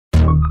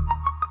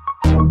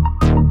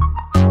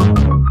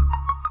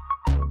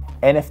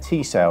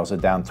NFT sales are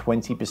down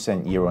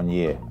 20% year on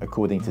year,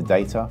 according to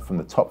data from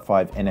the top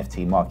 5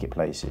 NFT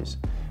marketplaces.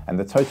 And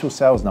the total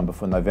sales number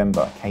for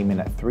November came in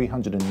at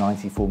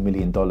 $394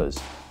 million,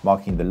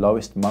 marking the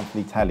lowest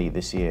monthly tally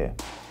this year.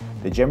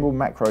 The general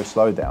macro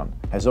slowdown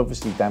has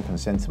obviously dampened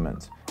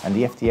sentiment, and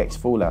the FTX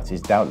fallout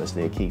is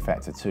doubtlessly a key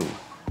factor too.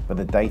 But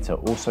the data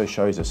also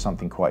shows us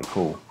something quite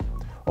cool.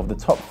 Of the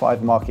top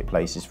 5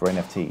 marketplaces for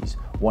NFTs,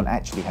 one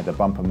actually had a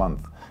bumper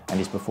month and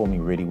is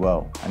performing really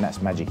well, and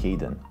that's Magic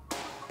Eden.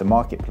 The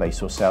marketplace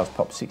saw sales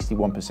pop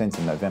 61%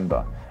 in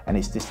November, and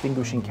its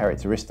distinguishing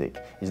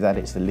characteristic is that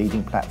it's the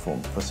leading platform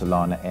for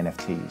Solana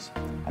NFTs.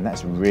 And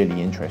that's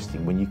really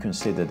interesting when you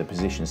consider the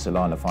position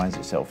Solana finds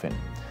itself in,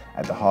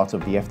 at the heart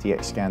of the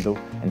FTX scandal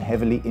and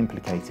heavily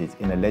implicated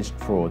in alleged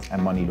fraud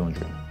and money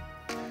laundering.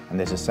 And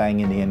there's a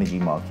saying in the energy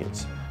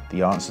markets,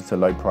 the answer to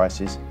low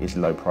prices is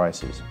low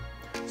prices.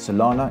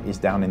 Solana is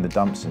down in the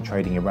dumps and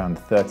trading around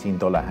the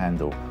 $13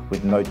 handle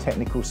with no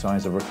technical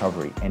signs of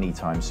recovery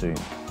anytime soon.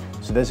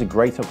 So there's a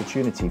great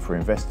opportunity for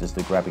investors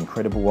to grab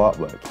incredible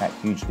artwork at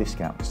huge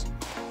discounts.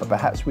 But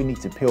perhaps we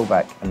need to peel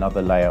back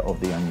another layer of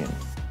the onion.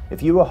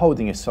 If you are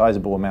holding a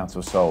sizable amount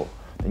of SOL,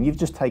 then you've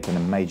just taken a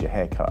major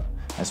haircut,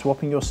 and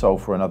swapping your SOL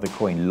for another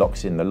coin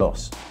locks in the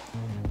loss.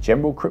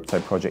 General crypto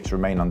projects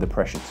remain under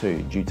pressure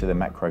too due to the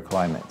macro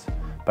climate,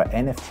 but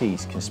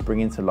NFTs can spring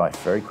into life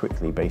very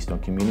quickly based on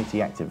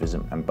community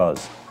activism and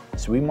buzz,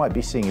 so we might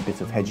be seeing a bit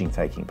of hedging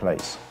taking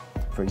place.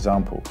 For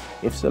example,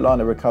 if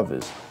Solana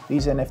recovers,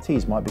 these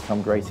NFTs might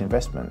become great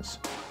investments.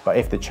 But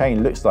if the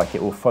chain looks like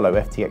it will follow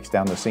FTX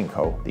down the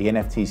sinkhole, the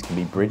NFTs can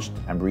be bridged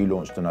and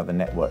relaunched on other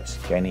networks,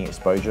 gaining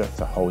exposure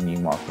to whole new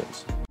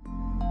markets.